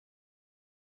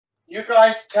You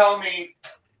guys tell me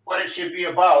what it should be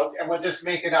about, and we'll just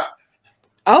make it up.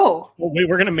 Oh. Well, wait,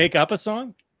 we're gonna make up a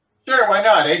song? Sure, why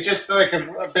not? It just like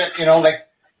a bit, you know, like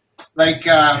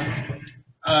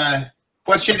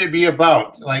what should it be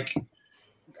about? Like,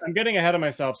 I'm getting ahead of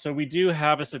myself. So we do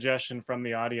have a suggestion from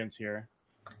the audience here.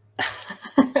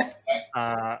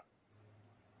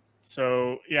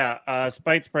 So yeah,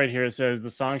 Spite Sprite here says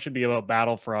the song should be about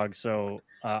battle frogs. So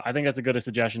I think that's as good a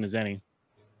suggestion as any.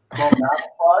 about battle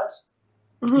frogs?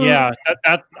 Yeah,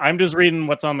 I'm just reading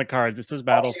what's on the cards. It says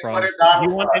battle frogs. What are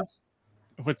battle frogs?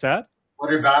 What's that?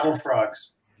 What are battle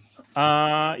frogs?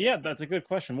 Yeah, that's a good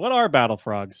question. What are battle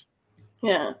frogs?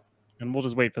 Yeah. And we'll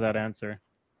just wait for that answer.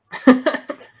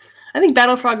 I think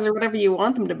battle frogs are whatever you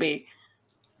want them to be.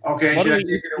 Okay, should I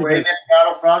take it away then?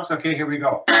 Battle frogs? Okay, here we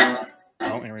go.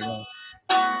 Oh, here we go.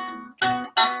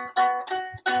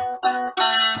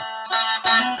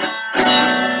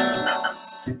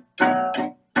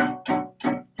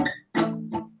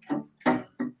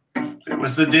 It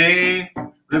was the day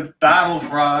the battle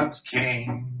frogs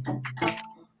came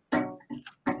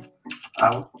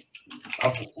out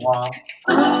of the swamp.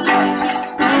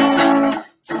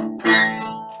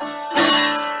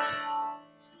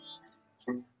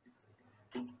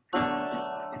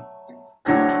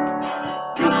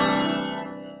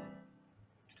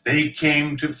 They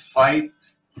came to fight,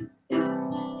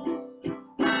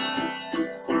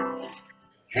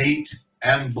 hate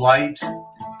and blight.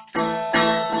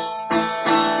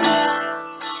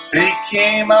 They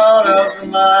came out of the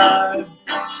mud.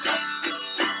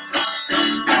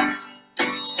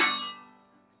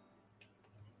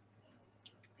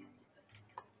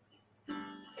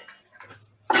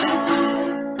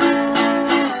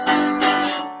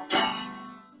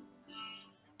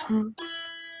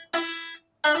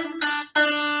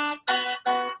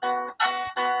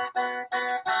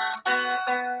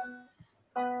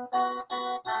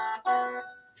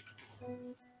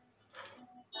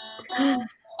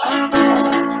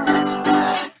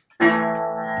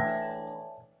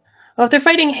 Well, if they're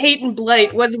fighting hate and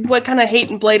blight, what kind of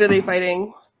hate and blight are they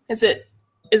fighting? Is this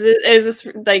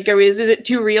like, is it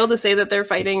too real to say that they're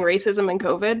fighting racism and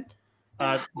COVID?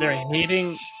 They're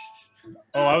hating.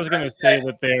 Oh, I was going to say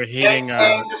that they're hating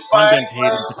abundant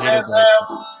hate and potato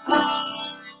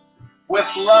blight.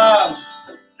 With love,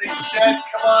 they said,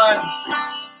 "Come on,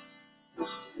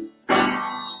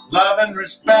 love and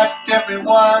respect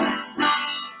everyone."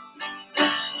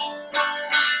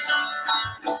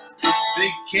 They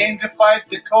came to fight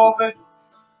the COVID.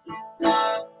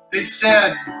 They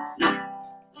said,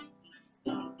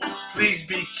 "Please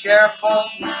be careful.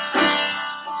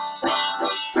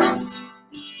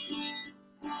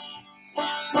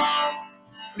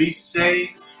 Be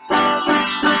safe."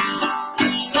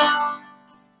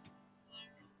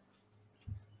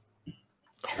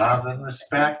 Love and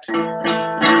respect.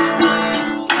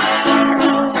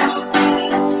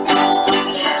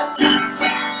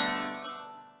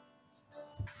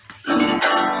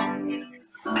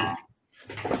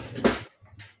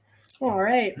 All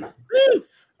right.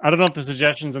 I don't know if the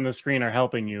suggestions on the screen are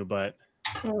helping you, but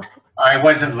I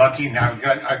wasn't looking.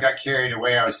 I got carried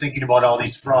away. I was thinking about all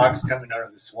these frogs coming out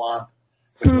of the swamp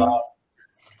with love.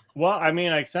 Well, I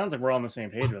mean, it sounds like we're all on the same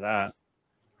page with that.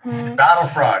 Battle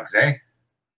frogs, eh?